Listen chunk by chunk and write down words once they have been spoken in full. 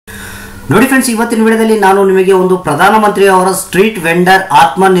ನೋಡಿ ಫ್ರೆಂಡ್ಸ್, ಇವತ್ತಿನ ವಿಡಿಯೋದಲ್ಲಿ ನಾನು ನಿಮಗೆ ಒಂದು ಪ್ರಧಾನಮಂತ್ರಿ ಅವರ ಸ್ಟ್ರೀಟ್ ವೆಂಡರ್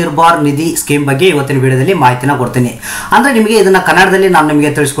ಆತ್ಮನಿರ್ಭರ್ ನಿಧಿ ಸ್ಕೀಮ್ ಬಗ್ಗೆ ಇವತ್ತಿನ ವಿಡಿಯೋದಲ್ಲಿ ಮಾಹಿತಿನ ಕೊಡ್ತೀನಿ. ಅಂದ್ರೆ ನಿಮಗೆ ಇದನ್ನ ಕನ್ನಡದಲ್ಲಿ ನಾನು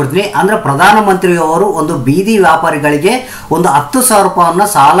ನಿಮಗೆ ತಿಳಿಸ್ಕೊಡ್ತೀನಿ. ಅಂದ್ರೆ ಪ್ರಧಾನಮಂತ್ರಿ ಅವರು ಒಂದು ಬೀದಿ ವ್ಯಾಪಾರಿಗಳಿಗೆ ಒಂದು 10,000 ರೂಪಾಯಿಯನ್ನ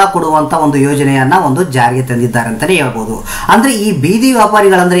ಸಾಲ ಕೊಡುವಂತ ಒಂದು ಯೋಜನೆಯನ್ನ ಒಂದು ಜಾರಿಗೆ ತಂದಿದ್ದಾರೆ ಅಂತಾನೆ ಹೇಳ್ಬೋದು. ಅಂದ್ರೆ ಈ ಬೀದಿ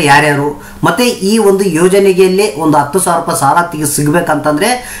ವ್ಯಾಪಾರಿಗಳಂದ್ರೆ ಯಾರ್ಯಾರು, ಮತ್ತೆ ಈ ಒಂದು ಯೋಜನೆಯಲ್ಲಿ ಒಂದು 10,000 ರೂಪಾಯಿ ಸಾಲ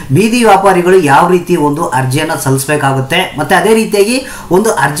ಸಿಗಬೇಕಂತಂದ್ರೆ ಬೀದಿ ವ್ಯಾಪಾರಿಗಳು ಯಾವ ರೀತಿ ಒಂದು ಅರ್ಜಿಯನ್ನ ಸಲ್ಲಿಸಬೇಕಾಗುತ್ತೆ, ಮತ್ತೆ ಅದೇ ರೀತಿಯಾಗಿ ಒಂದು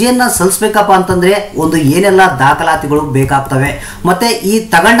ಅರ್ಜಿಯನ್ನ ಸಲ್ಲಿಸಬೇಕಪ್ಪ ಅಂತಂದ್ರೆ ಒಂದು ಏನೆಲ್ಲ ದಾಖಲಾತಿಗಳು ಬೇಕಾಗ್ತವೆ, ಮತ್ತೆ ಈ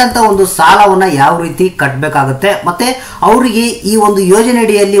ತಗೊಂಡಂತ ಒಂದು ಸಾಲವನ್ನ ಯಾವ ರೀತಿ ಕಟ್ಟಬೇಕಾಗುತ್ತೆ, ಮತ್ತೆ ಅವರಿಗೆ ಈ ಒಂದು ಯೋಜನೆ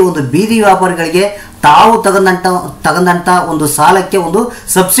ಅಡಿಯಲ್ಲಿ ಒಂದು ಬೀದಿ ವ್ಯಾಪಾರಿಗಳಿಗೆ ತಾವು ತಗೊಂಡಂತ ಒಂದು ಸಾಲಕ್ಕೆ ಒಂದು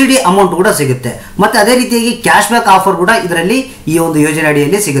ಸಬ್ಸಿಡಿ ಅಮೌಂಟ್ ಕೂಡ ಸಿಗುತ್ತೆ, ಮತ್ತೆ ಅದೇ ರೀತಿಯಾಗಿ ಕ್ಯಾಶ್ ಬ್ಯಾಕ್ ಆಫರ್ ಕೂಡ ಇದರಲ್ಲಿ ಈ ಒಂದು ಯೋಜನೆ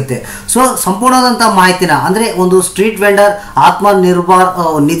ಅಡಿಯಲ್ಲಿ ಸಿಗುತ್ತೆ. ಸೊ ಸಂಪೂರ್ಣವಾದಂತಹ ಮಾಹಿತಿನ ಅಂದ್ರೆ ಒಂದು ಸ್ಟ್ರೀಟ್ ವೆಂಡರ್ ಆತ್ಮನಿರ್ಭರ್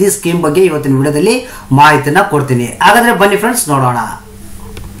ನಿಧಿ ಸ್ಕೀಮ್ ಬಗ್ಗೆ ಇವತ್ತಿನ ವಿಡಿಯೋದಲ್ಲಿ ಮಾಹಿತಿನ ಕೊಡ್ತೀನಿ. ಹಾಗಾದ್ರೆ ಬನ್ನಿ ಫ್ರೆಂಡ್ಸ್ ನೋಡೋಣ.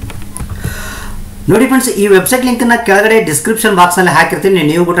 ನೋಡಿ ಫ್ರೆಂಡ್ಸ್, ಈ ವೆಬ್ಸೈಟ್ ಲಿಂಕ್ ನ ಕೆಳಗಡೆ ಡಿಸ್ಕ್ರಿಪ್ಷನ್ ಬಾಕ್ಸ್ ನಲ್ಲಿ ಹಾಕಿರ್ತೀನಿ,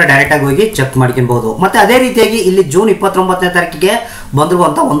 ನೀವು ಕೂಡ ಡೈರೆಕ್ಟ್ ಆಗಿ ಹೋಗಿ ಚೆಕ್ ಮಾಡ್ಕೊಬಹುದು. ಮತ್ತೆ ಅದೇ ರೀತಿಯಾಗಿ ಇಲ್ಲಿ ಜೂನ್ 29ನೇ ತಾರೀಕಿಗೆ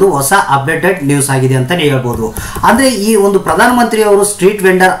ಬಂದಿರುವಂತ ಒಂದು ಹೊಸ ಅಪ್ಡೇಟೆಡ್ ನ್ಯೂಸ್ ಆಗಿದೆ ಅಂತ ಹೇಳ್ಬೋದು. ಅಂದ್ರೆ ಈ ಒಂದು ಪ್ರಧಾನಮಂತ್ರಿ ಅವರು ಸ್ಟ್ರೀಟ್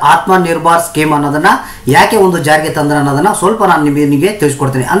ವೆಂಡರ್ ಆತ್ಮನಿರ್ಭರ್ ಸ್ಕೀಮ್ ಅನ್ನೋದನ್ನ ಯಾಕೆ ಒಂದು ಜಾರಿಗೆ ತಂದ್ರ ಅನ್ನೋದನ್ನ ಸ್ವಲ್ಪ ನಾನು ನಿಮಗೆ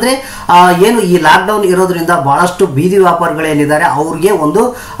ತಿಳಿಸ್ಕೊಡ್ತೀನಿ. ಅಂದ್ರೆ ಏನು ಈ ಲಾಕ್ ಡೌನ್ ಇರೋದ್ರಿಂದ ಬಹಳಷ್ಟು ಬೀದಿ ವ್ಯಾಪಾರಿಗಳೇನಿದ್ದಾರೆ ಅವ್ರಿಗೆ ಒಂದು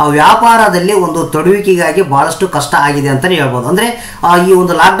ವ್ಯಾಪಾರದಲ್ಲಿ ಒಂದು ತೊಡಗುವಿಕೆಗಾಗಿ ಬಹಳಷ್ಟು ಕಷ್ಟ ಆಗಿದೆ ಅಂತಾನೆ ಹೇಳ್ಬೋದು. ಅಂದ್ರೆ ಈ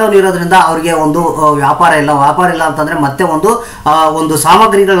ಒಂದು ಲಾಕ್ ಡೌನ್ ಇರೋದ್ರಿಂದ ಅವ್ರಿಗೆ ಒಂದು ವ್ಯಾಪಾರ ಇಲ್ಲ ಅಂತಂದ್ರೆ ಮತ್ತೆ ಒಂದು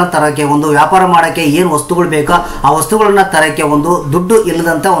ಸಾಮಗ್ರಿಗಳನ್ನ ತರಕ್ಕೆ, ಒಂದು ವ್ಯಾಪಾರ ಮಾಡಕ್ಕೆ ಏನು ವಸ್ತುಗಳು ಬೇಕೋ ಆ ವಸ್ತುಗಳನ್ನ ತರಕ್ಕೆ ಒಂದು ದುಡ್ಡು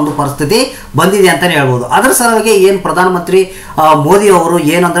ಇಲ್ಲದಂತ ಒಂದು ಪರಿಸ್ಥಿತಿ ಬಂದಿದೆ ಅಂತಾನೆ ಹೇಳ್ಬೋದು. ಅದರ ಸಲುವಾಗಿ ಏನ್ ಪ್ರಧಾನಮಂತ್ರಿ ಮೋದಿ ಅವರು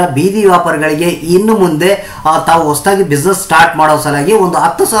ಏನಂದ್ರೆ ಬೀದಿ ವ್ಯಾಪಾರಿಗಳಿಗೆ ಇನ್ನು ಮುಂದೆ ತಾವು ಹೊಸದಾಗಿ ಬಿಸ್ನೆಸ್ ಸ್ಟಾರ್ಟ್ ಮಾಡೋ ಸಲುವಾಗಿ ಒಂದು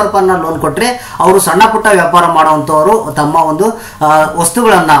 10,000 ರೂಪಾಯಿನ ಲೋನ್ ಕೊಟ್ರೆ ಅವರು ಸಣ್ಣ ಪುಟ್ಟ ವ್ಯಾಪಾರ ಮಾಡುವಂತವರು ತಮ್ಮ ಒಂದು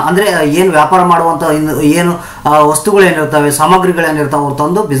ವಸ್ತುಗಳನ್ನ ಅಂದ್ರೆ ಏನು ವ್ಯಾಪಾರ ಮಾಡುವಂತ ಏನು ವಸ್ತುಗಳೇನಿರ್ತವೆ, ಸಾಮಗ್ರಿಗಳೇನಿರ್ತಾವೆ ಅವ್ರು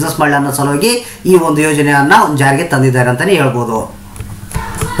ತಂದು ಬಿಸ್ನೆಸ್ ಮಾಡಲಿ ಅನ್ನೋ ಸಲುವಾಗಿ ಈ ಒಂದು ಯೋಜನೆಯನ್ನ ಜಾರಿಗೆ ತಂದಿದ್ದಾರೆ ಅಂತಾನೆ ಹೇಳ್ಬೋದು.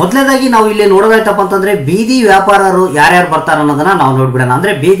 ಮೊದಲನೇದಾಗಿ ನಾವು ಇಲ್ಲಿ ನೋಡೋದಾಯ್ತಪ್ಪ ಅಂತಂದ್ರೆ ಬೀದಿ ವ್ಯಾಪಾರರು ಯಾರ್ಯಾರು ಬರ್ತಾರ ಅನ್ನೋದನ್ನ ನಾವು ನೋಡ್ಬಿಡೋಣ.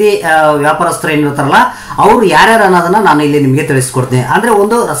 ಅಂದ್ರೆ ಬೀದಿ ವ್ಯಾಪಾರಸ್ಥರು ಏನಿರ್ತಾರಲ್ಲ ಅವರು ಯಾರ್ಯಾರು ಅನ್ನೋದನ್ನ ನಾನು ಇಲ್ಲಿ ನಿಮಗೆ ತಿಳಿಸ್ಕೊಡ್ತೀನಿ. ಅಂದ್ರೆ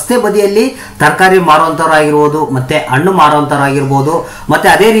ಒಂದು ರಸ್ತೆ ಬದಿಯಲ್ಲಿ ತರಕಾರಿ ಮಾರುವಂತವ್ರು ಆಗಿರ್ಬೋದು, ಮತ್ತೆ ಹಣ್ಣು ಮಾರುವಂತವ್ರು ಆಗಿರ್ಬೋದು, ಮತ್ತೆ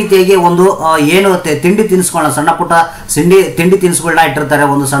ಅದೇ ರೀತಿಯಾಗಿ ಒಂದು ಏನು ತಿಂಡಿ ತಿನಿಸುಗಳನ್ನ ಸಣ್ಣ ಪುಟ್ಟ ತಿಂಡಿ ತಿನಿಸುಗಳನ್ನ ಇಟ್ಟಿರ್ತಾರೆ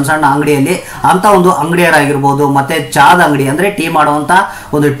ಒಂದು ಸಣ್ಣ ಅಂಗಡಿಯಲ್ಲಿ, ಅಂತ ಒಂದು ಅಂಗಡಿಯರಾಗಿರ್ಬೋದು, ಮತ್ತೆ ಚಾದ ಅಂಗಡಿ ಅಂದ್ರೆ ಟೀ ಮಾಡುವಂತ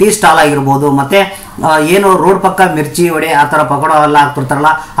ಒಂದು ಟೀ ಸ್ಟಾಲ್ ಆಗಿರ್ಬೋದು, ಮತ್ತೆ ಏನು ರೋಡ್ ಪಕ್ಕ ಮಿರ್ಚಿ ವಡೆ ಆ ತರ ಪಕೋಡ ಎಲ್ಲ ಹಾಕ್ತಿರ್ತಾರಲ್ಲ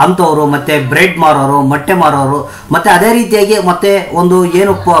ಅಂತವ್ರು, ಮತ್ತೆ ಬ್ರೆಡ್ ಮಾರೋರು, ಮೊಟ್ಟೆ ಮಾರೋರು, ಮತ್ತೆ ಅದೇ ರೀತಿಯಾಗಿ ಮತ್ತೆ ಒಂದು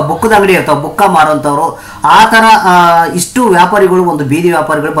ಏನು ಬುಕ್ಕದ ಅಂಗಡಿ ಇರ್ತಾವ ಬುಕ್ಕ ಮಾರುವಂತವ್ರು, ಆ ತರ ಇಷ್ಟು ವ್ಯಾಪಾರಿಗಳು ಒಂದು ಬೀದಿ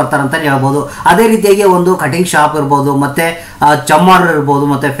ವ್ಯಾಪಾರಿಗಳು ಬರ್ತಾರಂತ ಹೇಳ್ಬೋದು. ಅದೇ ರೀತಿಯಾಗಿ ಒಂದು ಕಟಿಂಗ್ ಶಾಪ್ ಇರ್ಬೋದು, ಮತ್ತೆ ಚಮ್ಮಾರು ಇರ್ಬೋದು,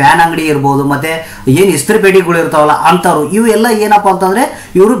 ಮತ್ತೆ ಫ್ಯಾನ್ ಅಂಗಡಿ ಇರ್ಬೋದು, ಮತ್ತೆ ಏನು ಇಸ್ತ್ರಿ ಪೇಟೆಗಳು ಇರ್ತಾವಲ್ಲ ಅಂತವ್ರು, ಇವು ಎಲ್ಲ ಏನಪ್ಪಾ ಅಂತಂದ್ರೆ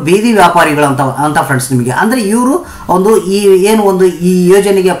ಇವರು ಬೀದಿ ವ್ಯಾಪಾರಿಗಳು ಅಂತ ಫ್ರೆಂಡ್ಸ್ ನಿಮಗೆ. ಅಂದ್ರೆ ಇವರು ಒಂದು ಈ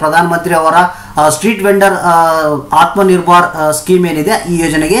ಯೋಜನೆಗೆ ಪ್ರಧಾನಮಂತ್ರಿ ಅವರ ಸ್ಟ್ರೀಟ್ ವೆಂಡರ್ ಆತ್ಮನಿರ್ಭರ್ ಸ್ಕೀಮ್ ಏನಿದೆ ಈ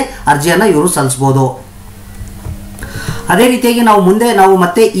ಯೋಜನೆಗೆ ಅರ್ಜಿಯನ್ನ ಇವರು ಸಲ್ಲಿಸಬಹುದು. ಅದೇ ರೀತಿಯಾಗಿ ನಾವು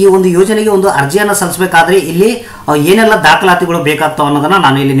ಮತ್ತೆ ಈ ಒಂದು ಯೋಜನೆಗೆ ಒಂದು ಅರ್ಜಿಯನ್ನ ಸಲ್ಲಿಸಬೇಕಾದ್ರೆ ಇಲ್ಲಿ ಏನೆಲ್ಲ ದಾಖಲಾತಿಗಳು ಬೇಕಾಗ್ತಾವ ಅನ್ನೋದನ್ನ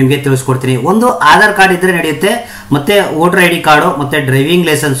ನಾನು ಇಲ್ಲಿ ನಿಮಗೆ ತಿಳಿಸ್ಕೊಡ್ತೀನಿ. ಒಂದು ಆಧಾರ್ ಕಾರ್ಡ್ ಇದ್ರೆ ನಡೆಯುತ್ತೆ, ಮತ್ತೆ ವೋಟರ್ ID ಕಾರ್ಡು, ಮತ್ತೆ ಡ್ರೈವಿಂಗ್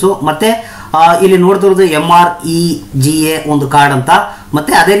ಲೈಸೆನ್ಸು, ಮತ್ತೆ ಇಲ್ಲಿ ನೋಡ್ತಿರೋದು MREGA ಒಂದು ಕಾರ್ಡ್ ಅಂತ,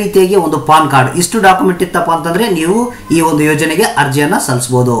 ಮತ್ತೆ ಅದೇ ರೀತಿಯಾಗಿ ಒಂದು ಪಾನ್ ಕಾರ್ಡ್. ಇಷ್ಟು ಡಾಕ್ಯುಮೆಂಟ್ ಇತ್ತಪ್ಪ ಅಂತಂದ್ರೆ ನೀವು ಈ ಒಂದು ಯೋಜನೆಗೆ ಅರ್ಜಿಯನ್ನ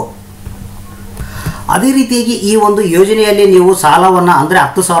ಸಲ್ಲಿಸಬಹುದು. ಅದೇ ರೀತಿಯಾಗಿ ಈ ಒಂದು ಯೋಜನೆಯಲ್ಲಿ ನೀವು ಸಾಲವನ್ನ ಅಂದ್ರೆ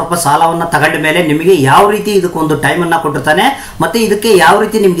 10,000 ರೂಪಾಯಿ ಸಾಲವನ್ನ ತಗೊಂಡ ಮೇಲೆ ನಿಮಗೆ ಯಾವ ರೀತಿ ಇದಕ್ಕೊಂದು ಟೈಮ್ ಅನ್ನ ಕೊಟ್ಟಿರ್ತಾನೆ, ಮತ್ತೆ ಇದಕ್ಕೆ ಯಾವ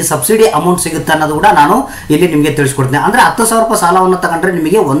ರೀತಿ ನಿಮಗೆ ಸಬ್ಸಿಡಿ ಅಮೌಂಟ್ ಸಿಗುತ್ತೆ ಅನ್ನೋದು ಕೂಡ ನಾನು ಇಲ್ಲಿ ನಿಮಗೆ ತಿಳಿಸ್ಕೊಡ್ತೀನಿ. ಅಂದ್ರೆ 10,000 ರೂಪಾಯಿ ಸಾಲವನ್ನು ತಗೊಂಡ್ರೆ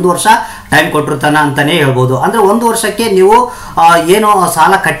ನಿಮಗೆ 1 ವರ್ಷ ಟೈಮ್ ಕೊಟ್ಟಿರ್ತಾನೆ ಅಂತಾನೆ ಹೇಳ್ಬೋದು. ಅಂದ್ರೆ 1 ವರ್ಷಕ್ಕೆ ನೀವು ಏನು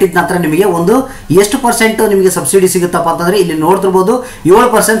ಸಾಲ ಕಟ್ಟಿದ ನಂತರ ನಿಮಗೆ ಒಂದು ಎಷ್ಟು % ನಿಮಗೆ ಸಬ್ಸಿಡಿ ಸಿಗುತ್ತಪ್ಪ ಅಂತಂದ್ರೆ ಇಲ್ಲಿ ನೋಡ್ತಿರ್ಬೋದು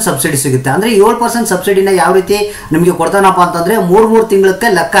 7% ಸಬ್ಸಿಡಿ ಸಿಗುತ್ತೆ. ಅಂದ್ರೆ 7% ಸಬ್ಸಿಡಿನ ಯಾವ ರೀತಿ ನಿಮಗೆ ಕೊಡ್ತಾನಪ್ಪ ಅಂತಂದ್ರೆ 3 ತಿಂಗಳಕ್ಕೆ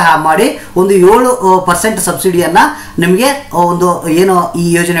ಲೆಕ್ಕ ಮಾಡಿ ಒಂದು 7% ಸಬ್ಸಿಡಿಯನ್ನ ನಿಮಗೆ ಒಂದು ಏನು ಈ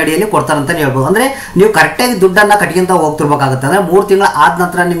ಯೋಜನೆ ಅಡಿಯಲ್ಲಿ ಕೊಡ್ತಾರಂತ ಹೇಳ್ಬೋದು. ಅಂದ್ರೆ ನೀವು ಕರೆಕ್ಟಾಗಿ ದುಡ್ಡನ್ನ ಕಟ್ಕೊಂತ ಹೋಗ್ತಿರ್ಬೇಕಾಗುತ್ತೆ. ಅಂದ್ರೆ 3 ತಿಂಗಳ ಆದ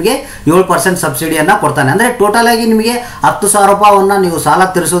ನಂತರ ನಿಮಗೆ 7% ಸಬ್ಸಿಡಿಯನ್ನ ಕೊಡ್ತಾನೆ. ಅಂದ್ರೆ ಟೋಟಲ್ ಆಗಿ ನಿಮಗೆ 10,000 ರೂಪಾಯಿಯನ್ನ ನೀವು ಸಾಲ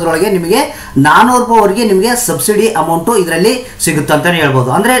ತೀರಿಸೋದ್ರೊಳಗೆ ನಿಮಗೆ 400 ರೂಪಾಯಿವರೆಗೆ ನಿಮಗೆ ಸಬ್ಸಿಡಿ ಅಮೌಂಟ್ ಇದರಲ್ಲಿ ಸಿಗುತ್ತೆ ಅಂತಾನೆ ಹೇಳ್ಬೋದು.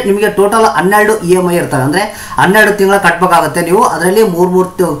 ಅಂದ್ರೆ ನಿಮಗೆ ಟೋಟಲ್ 12 EMI ಇರ್ತವೆ. ಅಂದ್ರೆ 12 ತಿಂಗಳ ಕಟ್ಟಬೇಕಾಗುತ್ತೆ ನೀವು. ಅದರಲ್ಲಿ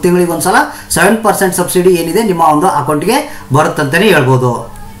 3 ತಿಂಗಳಿಗೆ ಒಂದ್ಸಲ 7% ಸಬ್ಸಿಡಿ ಏನಿದೆ ನಿಮ್ಮ ಒಂದು ಅಕೌಂಟ್ಗೆ ಬರುತ್ತಂತಾನೆ ಹೇಳ್ಬೋದು.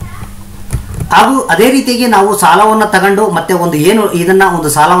 ಹಾಗೂ ಅದೇ ರೀತಿಯಾಗಿ ನಾವು ಸಾಲವನ್ನು ತಗೊಂಡು ಮತ್ತೆ ಒಂದು ಏನು ಇದನ್ನ ಒಂದು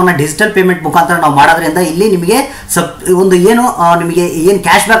ಸಾಲವನ್ನು ಡಿಜಿಟಲ್ ಪೇಮೆಂಟ್ ಮುಖಾಂತರ ನಾವು ಮಾಡೋದ್ರಿಂದ ಇಲ್ಲಿ ನಿಮಗೆ ಒಂದು ಏನು ನಿಮಗೆ ಏನು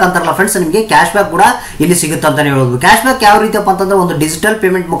ಕ್ಯಾಶ್ ಬ್ಯಾಕ್ ಅಂತಾರಲ್ಲ ಫ್ರೆಂಡ್ಸ್, ನಿಮಗೆ ಕ್ಯಾಶ್ ಬ್ಯಾಕ್ ಕೂಡ ಇಲ್ಲಿ ಸಿಗುತ್ತೆ ಅಂತಾನೆ ಹೇಳ್ಬೋದು. ಕ್ಯಾಶ್ ಬ್ಯಾಕ್ ಯಾವ ರೀತಿಯಪ್ಪ ಅಂತಂದ್ರೆ ಒಂದು ಡಿಜಿಟಲ್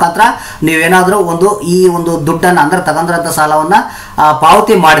ಪೇಮೆಂಟ್ ಮುಖಾಂತರ ನೀವೇನಾದರೂ ಈ ಒಂದು ದುಡ್ಡನ್ನು ಅಂದ್ರೆ ತಗೊಂಡ್ರಂಥ ಸಾಲವನ್ನು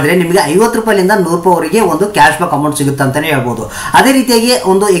ಪಾವತಿ ಮಾಡಿದ್ರೆ ನಿಮಗೆ 50 ರೂಪಾಯಿಯಿಂದ 100 ರೂಪಾಯಿವರೆಗೆ ಒಂದು ಕ್ಯಾಶ್ ಬ್ಯಾಕ್ ಅಮೌಂಟ್ ಸಿಗುತ್ತೆ ಅಂತಾನೆ ಹೇಳ್ಬೋದು. ಅದೇ ರೀತಿಯಾಗಿ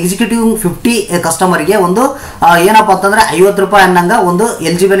ಒಂದು ಎಕ್ಸಿಕ್ಯೂಟಿವ್ 50 ಕಸ್ಟಮರ್ಗೆ ಒಂದು ಏನಪ್ಪ ಅಂತಂದ್ರೆ 50 ರೂಪಾಯಿ ಅನ್ನಂಗ ಒಂದು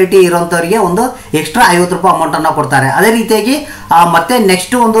ಎಲಿಜಿಬಿಲಿಟಿ ಇರುವಂತವರಿಗೆ ಒಂದು ಎಕ್ಸ್ಟ್ರಾ 50 ರೂಪಾಯಿ ಅಮೌಂಟ್ ಅನ್ನ ಕೊಡ್ತಾರೆ. ಅದೇ ರೀತಿಯಾಗಿ ಮತ್ತೆ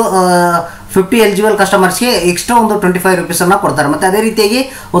ನೆಕ್ಸ್ಟ್ ಒಂದು 50 ಎಲಿಜಿಬಲ್ ಕಸ್ಟಮರ್ಸ್ಗೆ ಎಕ್ಸ್ಟ್ರಾ ಒಂದು 25 ರೂಪೀಸ್ ಅನ್ನ ಕೊಡ್ತಾರೆ. ಮತ್ತೆ ಅದೇ ರೀತಿಯಾಗಿ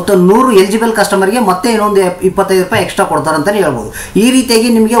ಮತ್ತು 100 ಎಲಿಜಿಬಲ್ ಕಸ್ಟಮರ್ಗೆ ಮತ್ತೆ ಇನ್ನೊಂದು 25 ರೂಪಾಯಿ ಎಕ್ಸ್ಟ್ರಾ ಕೊಡ್ತಾರೆ ಅಂತಾನೆ ಹೇಳ್ಬೋದು. ಈ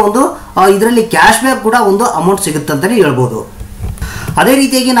ರೀತಿಯಾಗಿ ನಿಮಗೆ ಒಂದು ಇದರಲ್ಲಿ ಕ್ಯಾಶ್ ಬ್ಯಾಕ್ ಕೂಡ ಒಂದು ಅಮೌಂಟ್ ಸಿಗುತ್ತೆ ಅಂತಾನೆ ಹೇಳ್ಬೋದು. ಅದೇ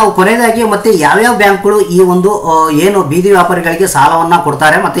ರೀತಿಯಾಗಿ ನಾವು ಕೊನೆಯದಾಗಿ ಮತ್ತೆ ಯಾವ್ಯಾವ ಬ್ಯಾಂಕ್ಗಳು ಈ ಒಂದು ಏನು ಬೀದಿ ವ್ಯಾಪಾರಿಗಳಿಗೆ ಸಾಲವನ್ನ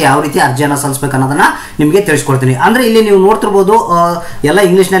ಕೊಡ್ತಾರೆ ಮತ್ತೆ ಯಾವ ರೀತಿ ಅರ್ಜಿಯನ್ನು ಸಲ್ಲಿಸಬೇಕು ಅನ್ನೋದನ್ನ ನಿಮಗೆ ತಿಳಿಸ್ಕೊಡ್ತೀನಿ. ಅಂದ್ರೆ ಇಲ್ಲಿ ನೀವು ನೋಡ್ತಿರ್ಬೋದು ಎಲ್ಲ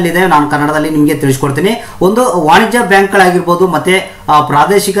ಇಂಗ್ಲಿಷ್ ನಲ್ಲಿ ಇದೆ, ನಾನು ಕನ್ನಡದಲ್ಲಿ ನಿಮಗೆ ತಿಳಿಸ್ಕೊಡ್ತೀನಿ. ಒಂದು ವಾಣಿಜ್ಯ ಬ್ಯಾಂಕ್ಗಳಾಗಿರ್ಬೋದು, ಮತ್ತೆ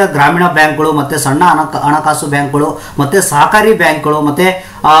ಪ್ರಾದೇಶಿಕ ಗ್ರಾಮೀಣ ಬ್ಯಾಂಕ್ಗಳು, ಮತ್ತೆ ಸಣ್ಣ ಹಣಕಾಸು ಬ್ಯಾಂಕ್ಗಳು, ಮತ್ತೆ ಸಹಕಾರಿ ಬ್ಯಾಂಕ್ಗಳು, ಮತ್ತೆ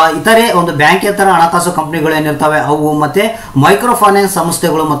ಇತರೆ ಒಂದು ಬ್ಯಾಂಕೇತರ ಹಣಕಾಸು ಕಂಪನಿಗಳು ಏನಿರ್ತವೆ ಅವು, ಮತ್ತೆ ಮೈಕ್ರೋ ಫೈನಾನ್ಸ್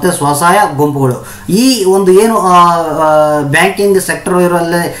ಸಂಸ್ಥೆಗಳು, ಮತ್ತೆ ಸ್ವಸಹಾಯ ಗುಂಪುಗಳು. ಈ ಒಂದು ಏನು ಬ್ಯಾಂಕಿಂಗ್ ಸೆಕ್ಟರ್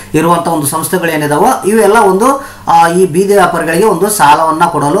ಇರುವಂತ ಒಂದು ಸಂಸ್ಥೆಗಳು ಏನಿದಾವೋ ಇವೆಲ್ಲ ಒಂದು ಈ ಬೀದಿ ವ್ಯಾಪಾರಿಗಳಿಗೆ ಒಂದು ಸಾಲವನ್ನ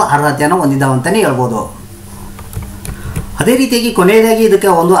ಕೊಡಲು ಅರ್ಹತೆಯನ್ನು ಹೊಂದಿದ್ದಾವೆ ಅಂತಾನೆ ಹೇಳ್ಬೋದು. ಅದೇ ರೀತಿಯಾಗಿ ಕೊನೆಯದಾಗಿ ಇದಕ್ಕೆ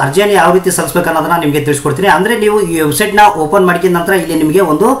ಒಂದು ಅರ್ಜಿಯನ್ನು ಯಾವ ರೀತಿ ಸಲ್ಲಿಸಬೇಕು ಅನ್ನೋದನ್ನ ನಿಮಗೆ ತಿಳಿಸ್ಕೊಡ್ತೀನಿ. ಅಂದ್ರೆ ನೀವು ಈ ವೆಬ್ಸೈಟ್ನ ಓಪನ್ ಮಾಡಿದ ನಂತರ ಇಲ್ಲಿ ನಿಮಗೆ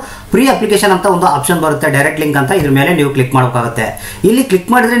ಒಂದು ಪ್ರೀ ಅಪ್ಲಿಕೇಶನ್ ಅಂತ ಒಂದು ಆಪ್ಷನ್ ಬರುತ್ತೆ, ಡೈರೆಕ್ಟ್ ಲಿಂಕ್ ಅಂತ. ಇದ್ರ ಮೇಲೆ ನೀವು ಕ್ಲಿಕ್ ಮಾಡಬೇಕಾಗುತ್ತೆ. ಇಲ್ಲಿ ಕ್ಲಿಕ್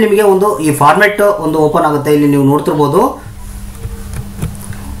ಮಾಡಿದ್ರೆ ನಿಮಗೆ ಒಂದು ಈ ಫಾರ್ಮೆಟ್ ಒಂದು ಓಪನ್ ಆಗುತ್ತೆ. ಇಲ್ಲಿ ನೀವು ನೋಡ್ತಿರ್ಬೋದು,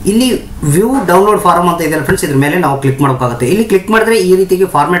 ಇಲ್ಲಿ ವ್ಯೂ ಡೌನ್ಲೋಡ್ ಫಾರ್ಮ್ ಅಂತ ಇದೆ ಫ್ರೆಂಡ್ಸ್, ಇದ್ರ ಮೇಲೆ ನಾವು ಕ್ಲಿಕ್ ಮಾಡಬೇಕಾಗುತ್ತೆ. ಇಲ್ಲಿ ಕ್ಲಿಕ್ ಮಾಡಿದ್ರೆ ಈ ರೀತಿಯಾಗಿ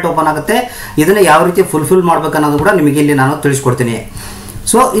ಫಾರ್ಮೆಟ್ ಓಪನ್ ಆಗುತ್ತೆ. ಇದನ್ನ ಯಾವ ರೀತಿ ಫುಲ್ಫಿಲ್ ಮಾಡ್ಬೇಕು ಅನ್ನೋದು ಕೂಡ ನಿಮಗೆ ಇಲ್ಲಿ ನಾನು ತಿಳಿಸ್ಕೊಡ್ತೀನಿ.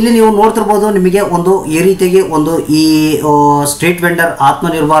 ಸೊ ಇಲ್ಲಿ ನೀವು ನೋಡ್ತಿರ್ಬೋದು, ನಿಮಗೆ ಒಂದು ಈ ರೀತಿಯಾಗಿ ಒಂದು ಈ ಸ್ಟ್ರೀಟ್ ವೆಂಡರ್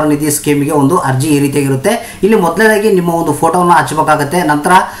ಆತ್ಮನಿರ್ಭರ್ ನಿಧಿ ಸ್ಕೀಮ್ಗೆ ಒಂದು ಅರ್ಜಿ ಈ ರೀತಿಯಾಗಿರುತ್ತೆ. ಇಲ್ಲಿ ಮೊದಲನೇದಾಗಿ ನಿಮ್ಮ ಒಂದು ಫೋಟೋವನ್ನು ಹಚ್ಚಬೇಕಾಗುತ್ತೆ.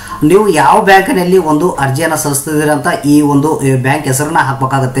 ನಂತರ ನೀವು ಯಾವ ಬ್ಯಾಂಕಿನಲ್ಲಿ ಒಂದು ಅರ್ಜಿಯನ್ನು ಸಲ್ಲಿಸ್ತಿದ್ದೀರ ಅಂತ ಈ ಒಂದು ಬ್ಯಾಂಕ್ ಹೆಸರನ್ನ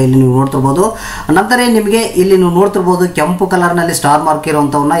ಹಾಕಬೇಕಾಗುತ್ತೆ. ಇಲ್ಲಿ ನೀವು ನೋಡ್ತಿರ್ಬೋದು. ನಂತರ ನಿಮಗೆ ಇಲ್ಲಿ ನೀವು ನೋಡ್ತಿರ್ಬೋದು ಕೆಂಪು ಕಲರ್ನಲ್ಲಿ ಸ್ಟಾರ್ ಮಾರ್ಕ್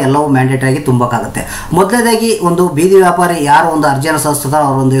ಇರುವಂಥವನ್ನ ಎಲ್ಲವೂ ಮ್ಯಾಂಡೇಟರಿ ಆಗಿ ತುಂಬಬೇಕಾಗುತ್ತೆ. ಮೊದಲನೇದಾಗಿ ಒಂದು ಬೀದಿ ವ್ಯಾಪಾರಿ ಯಾರು ಒಂದು ಅರ್ಜಿಯನ್ನು ಸಲ್ಲಿಸ್ತಾರೋ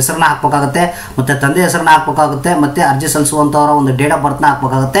ಅವ್ರ ಒಂದು ಹೆಸರನ್ನ ಹಾಕಬೇಕಾಗುತ್ತೆ, ಮತ್ತೆ ತಂದೆ ಹೆಸರನ್ನ ಹಾಕಬೇಕಾಗುತ್ತೆ, ಮತ್ತೆ ಅರ್ಜಿ ಸಲ್ಲಿಸುವಂಥವರ ಒಂದು ಡೇಟ್ ಆಫ್ ಬರ್ತ್ನ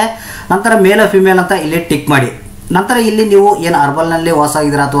ಹಾಕಬೇಕಾಗುತ್ತೆ. ನಂತರ ಮೇಲ್ ಫಿಮೇಲ್ ಅಂತ ಇಲ್ಲಿ ಟಿಕ್ ಮಾಡಿ. ನಂತರ ಇಲ್ಲಿ ನೀವು ಏನು ಅರ್ಬಲ್ನಲ್ಲಿ ವಾಸ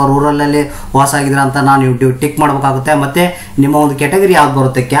ಆಗಿದ್ದೀರಾ ಅಥವಾ ರೂರಲ್ನಲ್ಲಿ ವಾಸ ಆಗಿದ್ದೀರಾ ಅಂತ ನೀವು ಟಿಕ್ ಮಾಡಬೇಕಾಗುತ್ತೆ. ಮತ್ತು ನಿಮ್ಮ ಒಂದು ಕ್ಯಾಟಗರಿ ಯಾವ್ದು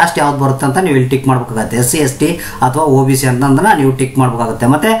ಬರುತ್ತೆ, ಕ್ಯಾಸ್ಟ್ ಯಾವ್ದು ಬರುತ್ತೆ ಅಂತ ನೀವು ಇಲ್ಲಿ ಟಿಕ್ ಮಾಡಬೇಕಾಗುತ್ತೆ. SC ST ಅಥವಾ OBC ಅಂತಂದ್ರೆ ನೀವು ಟಿಕ್ ಮಾಡಬೇಕಾಗುತ್ತೆ.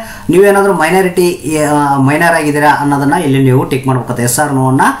 ಮತ್ತು ನೀವೇನಾದರೂ ಮೈನರ್ ಆಗಿದ್ದೀರಾ ಅನ್ನೋದನ್ನು ಇಲ್ಲಿ ನೀವು ಟಿಕ್ ಮಾಡಬೇಕಾಗುತ್ತೆ. SR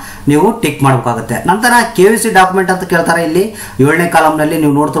ನೋವನ್ನು ನೀವು ಟಿಕ್ ಮಾಡಬೇಕಾಗುತ್ತೆ. ನಂತರ KYC ಡಾಕ್ಯುಮೆಂಟ್ ಅಂತ ಕೇಳ್ತಾರೆ. ಇಲ್ಲಿ 7ನೇ ಕಾಲಮ್ನಲ್ಲಿ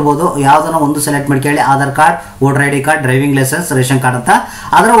ನೀವು ನೋಡ್ತಿರ್ಬೋದು, ಯಾವುದನ್ನ ಒಂದು ಸೆಲೆಕ್ಟ್ ಮಾಡ್ಕೊಳ್ಳಿ. Aadhaar card, voter ID card, driving licence, ration card ಅಂತ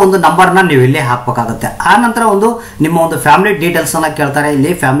ಅದರ ಒಂದು ನಂಬರ್ನ ನೀವು ಇಲ್ಲಿ ಹಾಕಬೇಕಾಗುತ್ತೆ. ಆ ನಂತರ ಒಂದು ನಿಮ್ಮ ಒಂದು ಫ್ಯಾಮಿಲಿ ಡೀಟೇಲ್ಸ್ ಅನ್ನ ಕೇಳ್ತಾರೆ.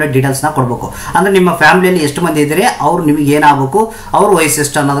 ಇಲ್ಲಿ ಫ್ಯಾಮಿಲಿ ಡೀಟೇಲ್ಸ್ ನ ಕೊಡಬೇಕು. ಅಂದ್ರೆ ನಿಮ್ಮ ಫ್ಯಾಮಿಲಿಯಲ್ಲಿ ಎಷ್ಟು ಮಂದಿ ಇದ್ರೆ ಅವ್ರು ನಿಮಗೆ ಏನಾಗಬೇಕು, ಅವ್ರ ವಯಸ್ಸು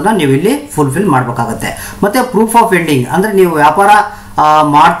ಎಷ್ಟು ಅನ್ನೋದನ್ನ ನೀವು ಇಲ್ಲಿ ಫುಲ್ಫಿಲ್ ಮಾಡಬೇಕಾಗುತ್ತೆ. ಮತ್ತೆ ಪ್ರೂಫ್ ಆಫ್ ಎಂಡಿಂಗ್ ಅಂದ್ರೆ ನೀವು ವ್ಯಾಪಾರ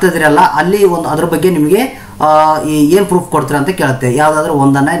ಮಾಡ್ತಿದ್ರಲ್ಲ ಅಲ್ಲಿ ಒಂದು ಅದ್ರ ಬಗ್ಗೆ ನಿಮಗೆ ಏನು ಪ್ರೂಫ್ ಕೊಡ್ತೀರಾ ಅಂತ ಕೇಳುತ್ತೆ. ಯಾವುದಾದ್ರೂ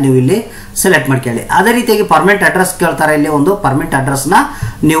ಒಂದನ್ನ ನೀವು ಇಲ್ಲಿ ಸೆಲೆಕ್ಟ್ ಮಾಡ್ಕೊಳ್ಳಿ. ಅದೇ ರೀತಿಯಾಗಿ ಪರ್ಮನೆಂಟ್ ಅಡ್ರೆಸ್ ಕೇಳ್ತಾರೆ. ಇಲ್ಲಿ ಒಂದು ಪರ್ಮನೆಂಟ್ ಅಡ್ರೆಸ್ನ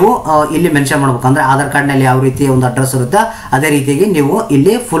ನೀವು ಇಲ್ಲಿ ಮೆನ್ಷನ್ ಮಾಡ್ಬೇಕು. ಅಂದ್ರೆ ಆಧಾರ್ ಕಾರ್ಡ್ನಲ್ಲಿ ಯಾವ ರೀತಿ ಒಂದು ಅಡ್ರೆಸ್ ಇರುತ್ತೆ ಅದೇ ರೀತಿಯಾಗಿ ನೀವು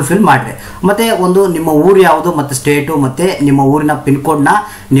ಇಲ್ಲಿ ಫುಲ್ಫಿಲ್ ಮಾಡಿರಿ. ಮತ್ತೆ ಒಂದು ನಿಮ್ಮ ಊರು ಯಾವುದು, ಮತ್ತೆ ಸ್ಟೇಟು, ಮತ್ತೆ ನಿಮ್ಮ ಊರಿನ ಪಿನ್ ಕೋಡ್ನ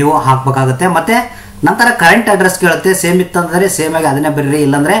ನೀವು ಹಾಕಬೇಕಾಗುತ್ತೆ. ಮತ್ತೆ ನಂತರ ಕರೆಂಟ್ ಅಡ್ರೆಸ್ ಕೇಳುತ್ತೆ. ಸೇಮ್ ಇತ್ತಂದ್ರೆ ಸೇಮ್ ಆಗಿ ಅದನ್ನೇ ಬರೀರಿ,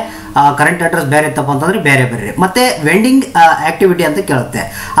 ಇಲ್ಲಾಂದ್ರೆ ಕರೆಂಟ್ ಅಡ್ರೆಸ್ ಬೇರೆ ಇತ್ತಪ್ಪ ಅಂತಂದ್ರೆ ಬೇರೆ ಬರೀರಿ. ಮತ್ತೆ ವೆಂಡಿಂಗ್ ಆಕ್ಟಿವಿಟಿ ಅಂತ ಕೇಳುತ್ತೆ.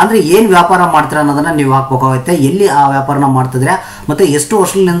 ಅಂದ್ರೆ ಏನು ವ್ಯಾಪಾರ ಮಾಡ್ತೀರಾ ಅನ್ನೋದನ್ನ ನೀವು ಹಾಕ್ಬೇಕಾಗುತ್ತೆ. ಎಲ್ಲಿ ಆ ವ್ಯಾಪಾರನ ಮಾಡ್ತಿದ್ರೆ ಮತ್ತೆ ಎಷ್ಟು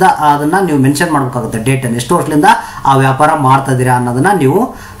ವರ್ಷದಿಂದ ಅದನ್ನ ನೀವು ಮೆನ್ಷನ್ ಮಾಡಬೇಕಾಗುತ್ತೆ. ಡೇಟ್ ಅನ್ನು ಎಷ್ಟು ವರ್ಷದಿಂದ ಆ ವ್ಯಾಪಾರ ಮಾಡ್ತಾ ಇದ್ದೀರಾ ಅನ್ನೋದನ್ನ ನೀವು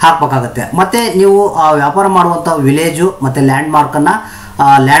ಹಾಕ್ಬೇಕಾಗುತ್ತೆ. ಮತ್ತೆ ನೀವು ಆ ವ್ಯಾಪಾರ ಮಾಡುವಂಥ ವಿಲೇಜು ಮತ್ತೆ ಲ್ಯಾಂಡ್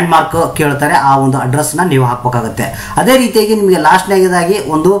ಮಾರ್ಕ್ ಕೇಳ್ತಾರೆ. ಆ ಒಂದು ಅಡ್ರೆಸ್ನ ನೀವು ಹಾಕಬೇಕಾಗುತ್ತೆ. ಅದೇ ರೀತಿಯಾಗಿ ನಿಮಗೆ ಲಾಸ್ಟ್ನಾಗಿ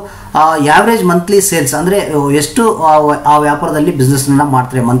ಒಂದು ಆವ್ರೇಜ್ ಮಂತ್ಲಿ ಸೇಲ್ಸ್ ಅಂದರೆ ಎಷ್ಟು ಆ ವ್ಯಾಪಾರದಲ್ಲಿ ಬಿಸ್ನೆಸ್ನ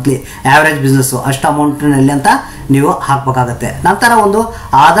ಮಾಡ್ತಾರೆ, ಮಂತ್ಲಿ ಆವ್ರೇಜ್ ಬಿಸ್ನೆಸ್ಸು ಅಷ್ಟು ಅಮೌಂಟ್ನಲ್ಲಿ ಅಂತ ನೀವು ಹಾಕಬೇಕಾಗುತ್ತೆ. ನಂತರ ಒಂದು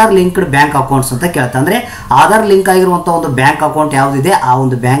ಆಧಾರ್ ಲಿಂಕ್ಡ್ ಬ್ಯಾಂಕ್ ಅಕೌಂಟ್ಸ್ ಅಂತ ಕೇಳುತ್ತೆ. ಅಂದರೆ ಆಧಾರ್ ಲಿಂಕ್ ಆಗಿರುವಂಥ ಒಂದು ಬ್ಯಾಂಕ್ ಅಕೌಂಟ್ ಯಾವುದಿದೆ ಆ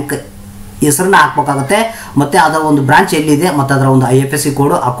ಒಂದು ಬ್ಯಾಂಕ್ ಹೆಸರನ್ನ ಹಾಕಬೇಕಾಗುತ್ತೆ. ಮತ್ತು ಅದರ ಒಂದು ಬ್ರಾಂಚ್ ಎಲ್ಲಿದೆ ಮತ್ತು ಅದರ ಒಂದು IFSC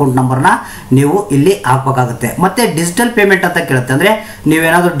ಕೋಡು, ಅಕೌಂಟ್ ನಂಬರ್ನ ನೀವು ಇಲ್ಲಿ ಹಾಕಬೇಕಾಗುತ್ತೆ. ಮತ್ತು ಡಿಜಿಟಲ್ ಪೇಮೆಂಟ್ ಅಂತ ಕೇಳುತ್ತೆ. ಅಂದರೆ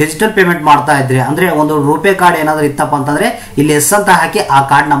ನೀವೇನಾದರೂ ಡಿಜಿಟಲ್ ಪೇಮೆಂಟ್ ಮಾಡ್ತಾ ಇದ್ರೆ ಅಂದರೆ ಒಂದು ರೂಪೇ ಕಾರ್ಡ್ ಏನಾದರೂ ಇತ್ತಪ್ಪ ಅಂತಂದರೆ ಇಲ್ಲಿ ಎಸ್ ಅಂತ ಹಾಕಿ ಆ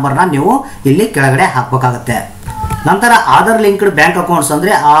ಕಾರ್ಡ್ ನಂಬರ್ನ ನೀವು ಇಲ್ಲಿ ಕೆಳಗಡೆ ಹಾಕಬೇಕಾಗುತ್ತೆ. ನಂತರ ಆಧಾರ್ ಲಿಂಕ್ಡ್ ಬ್ಯಾಂಕ್ ಅಕೌಂಟ್ಸ್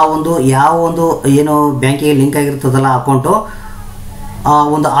ಅಂದರೆ ಆ ಒಂದು ಯಾವ ಒಂದು ಏನು ಬ್ಯಾಂಕಿಗೆ ಲಿಂಕ್ ಆಗಿರ್ತದಲ್ಲ ಅಕೌಂಟು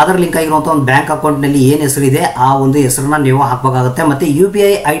ಒಂದು ಆಧಾರ್ ಲಿಂಕ್ ಆಗಿರುವಂಥ ಒಂದು ಬ್ಯಾಂಕ್ ಅಕೌಂಟ್ನಲ್ಲಿ ಏನು ಹೆಸರಿದೆ ಆ ಒಂದು ಹೆಸರನ್ನ ನೀವು ಹಾಕಬೇಕಾಗುತ್ತೆ. ಮತ್ತು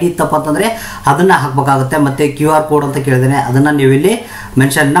UPI ID ತಪ್ಪಂತಂದರೆ ಅದನ್ನು ಹಾಕಬೇಕಾಗುತ್ತೆ. ಮತ್ತು QR ಕೋಡ್ ಅಂತ ಕೇಳಿದರೆ ಅದನ್ನು ನೀವು ಇಲ್ಲಿ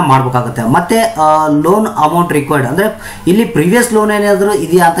ಮೆನ್ಷನ್ನ ಮಾಡಬೇಕಾಗುತ್ತೆ. ಮತ್ತು ಲೋನ್ ಅಮೌಂಟ್ ರಿಕ್ವೈರ್ಡ್ ಅಂದರೆ ಇಲ್ಲಿ ಪ್ರೀವಿಯಸ್ ಲೋನ್ ಏನಾದರೂ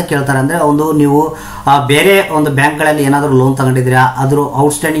ಇದೆಯಾ ಅಂತ ಕೇಳ್ತಾರೆ. ಅಂದರೆ ಒಂದು ನೀವು ಬೇರೆ ಒಂದು ಬ್ಯಾಂಕ್ಗಳಲ್ಲಿ ಏನಾದರೂ ಲೋನ್ ತಗೊಂಡಿದ್ದೀರಾ, ಅದ್ರ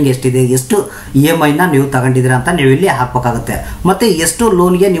ಔಟ್ಸ್ಟ್ಯಾಂಡಿಂಗ್ ಎಷ್ಟಿದೆ, ಎಷ್ಟು EMIನ ನೀವು ತಗೊಂಡಿದ್ದೀರಾ ಅಂತ ನೀವು ಇಲ್ಲಿ ಹಾಕಬೇಕಾಗುತ್ತೆ. ಮತ್ತು ಎಷ್ಟು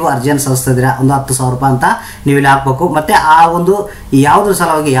ಲೋನ್ಗೆ ನೀವು ಅರ್ಜಿಯನ್ನು ಸಲ್ಲಿಸ್ತಿದ್ದೀರಾ, ಒಂದು 10,000 ರೂಪಾಯಿ ಅಂತ ನೀವು ಇಲ್ಲಿ ಹಾಕಬೇಕು. ಮತ್ತು ಆ ಒಂದು ಯಾವುದ್ರ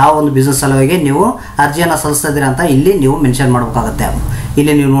ಸಲುವಾಗಿ, ಯಾವ ಒಂದು ಬಿಸ್ನೆಸ್ ಸಲುವಾಗಿ ನೀವು ಅರ್ಜಿಯನ್ನು ಸಲ್ಲಿಸ್ತಾ ಇದ್ದೀರಾ ಅಂತ ಇಲ್ಲಿ ನೀವು ಮೆನ್ಷನ್ ಮಾಡಬೇಕಾಗುತ್ತೆ.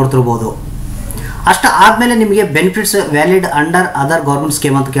 ಇಲ್ಲಿ ನೀವು ನೋಡ್ತಿರ್ಬೋದು. ಅಷ್ಟು ಆದಮೇಲೆ ನಿಮಗೆ benefits valid under other government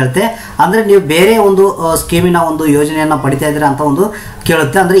scheme ಅಂತ ಕೇಳುತ್ತೆ. ಅಂದರೆ ನೀವು ಬೇರೆ ಒಂದು ಸ್ಕೀಮಿನ ಒಂದು ಯೋಜನೆಯನ್ನು ಪಡಿತಾ ಇದ್ದೀರಾ ಅಂತ ಒಂದು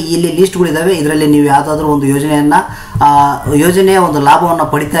ಕೇಳುತ್ತೆ. ಅಂದರೆ ಇಲ್ಲಿ ಲಿಸ್ಟ್ಗಳಿದ್ದಾವೆ, ಇದರಲ್ಲಿ ನೀವು ಯಾವುದಾದ್ರೂ ಒಂದು ಯೋಜನೆಯ ಒಂದು ಲಾಭವನ್ನು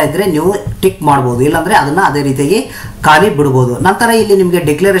ಪಡಿತಾ ಇದ್ದರೆ ನೀವು ಟಿಕ್ ಮಾಡ್ಬೋದು, ಇಲ್ಲಾಂದರೆ ಅದನ್ನು ಅದೇ ರೀತಿಯಾಗಿ ಖಾಲಿ ಬಿಡ್ಬೋದು. ನಂತರ ಇಲ್ಲಿ ನಿಮಗೆ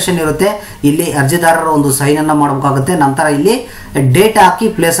ಡಿಕ್ಲರೇಷನ್ ಇರುತ್ತೆ. ಇಲ್ಲಿ ಅರ್ಜಿದಾರರ ಒಂದು ಸೈನನ್ನು ಮಾಡಬೇಕಾಗುತ್ತೆ. ನಂತರ ಇಲ್ಲಿ ಡೇಟ್ ಹಾಕಿ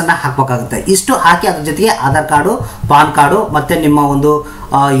ಪ್ಲೇಸನ್ನು ಹಾಕಬೇಕಾಗುತ್ತೆ. ಇಷ್ಟು ಹಾಕಿ ಅದ್ರ ಜೊತೆಗೆ ಆಧಾರ್ ಕಾರ್ಡು, ಪಾನ್ ಕಾರ್ಡು ಮತ್ತು ನಿಮ್ಮ ಒಂದು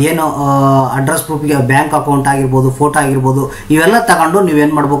ಏನು ಅಡ್ರೆಸ್ ಪ್ರೂಫಿಗೆ ಬ್ಯಾಂಕ್ ಅಕೌಂಟ್ ಆಗಿರ್ಬೋದು, ಫೋಟೋ ಆಗಿರ್ಬೋದು, ಇವೆಲ್ಲ ತಗೊಂಡು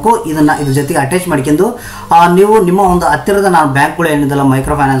ನೀವೇನು ಮಾಡಬೇಕು, ಇದ್ರ ಜೊತೆಗೆ ಅಟ್ಯಾಚ್ ಮಾಡ್ಕೊಂಡು ನೀವು ನಿಮ್ಮ ಒಂದು ಹತ್ತಿರದ ಬ್ಯಾಂಕ್ಗಳು ಏನಿದೆಲ್ಲ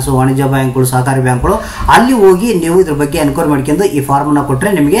ಮೈಕ್ರೋ ಫೈನಾನ್ಸು, ವಾಣಿಜ್ಯ ಬ್ಯಾಂಕ್ಗಳು, ಸಹಕಾರಿ ಬ್ಯಾಂಕ್ಗಳು, ಅಲ್ಲಿ ಹೋಗಿ ನೀವು ಇದ್ರ ಬಗ್ಗೆ ಎನ್ಕ್ವೈರಿ ಮಾಡ್ಕೊಂಡು ಈ ಫಾರ್ಮನ್ನು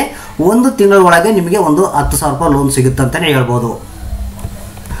ಕೊಟ್ಟರೆ ನಿಮಗೆ 1 ತಿಂಗಳ ಒಳಗೆ ನಿಮಗೆ ಒಂದು 10,000 ರೂಪಾಯಿ ಲೋನ್ ಸಿಗುತ್ತೆ ಅಂತಲೇ ಹೇಳ್ಬೋದು.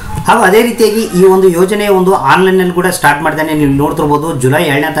 ಹಾಗೂ ಅದೇ ರೀತಿಯಾಗಿ ಈ ಒಂದು ಯೋಜನೆಯ ಒಂದು ಆನ್ಲೈನ್ನಲ್ಲಿ ಕೂಡ ಸ್ಟಾರ್ಟ್ ಮಾಡಿದ್ದಾನೆ. ನೀವು ನೋಡ್ತಿರ್ಬೋದು, ಜುಲೈ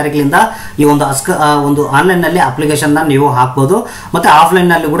 2ನೇ ತಾರೀಕಿನಿಂದ ಈ ಒಂದು ಆನ್ಲೈನ್ನಲ್ಲಿ ಅಪ್ಲಿಕೇಶನ್ನ ನೀವು ಹಾಕ್ಬೋದು. ಮತ್ತು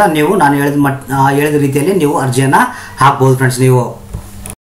ಆಫ್ಲೈನ್ನಲ್ಲಿ ಕೂಡ ನೀವು ನಾನು ಹೇಳಿದ ರೀತಿಯಲ್ಲಿ ನೀವು ಅರ್ಜಿಯನ್ನು ಹಾಕ್ಬೋದು ಫ್ರೆಂಡ್ಸ್. ನೀವು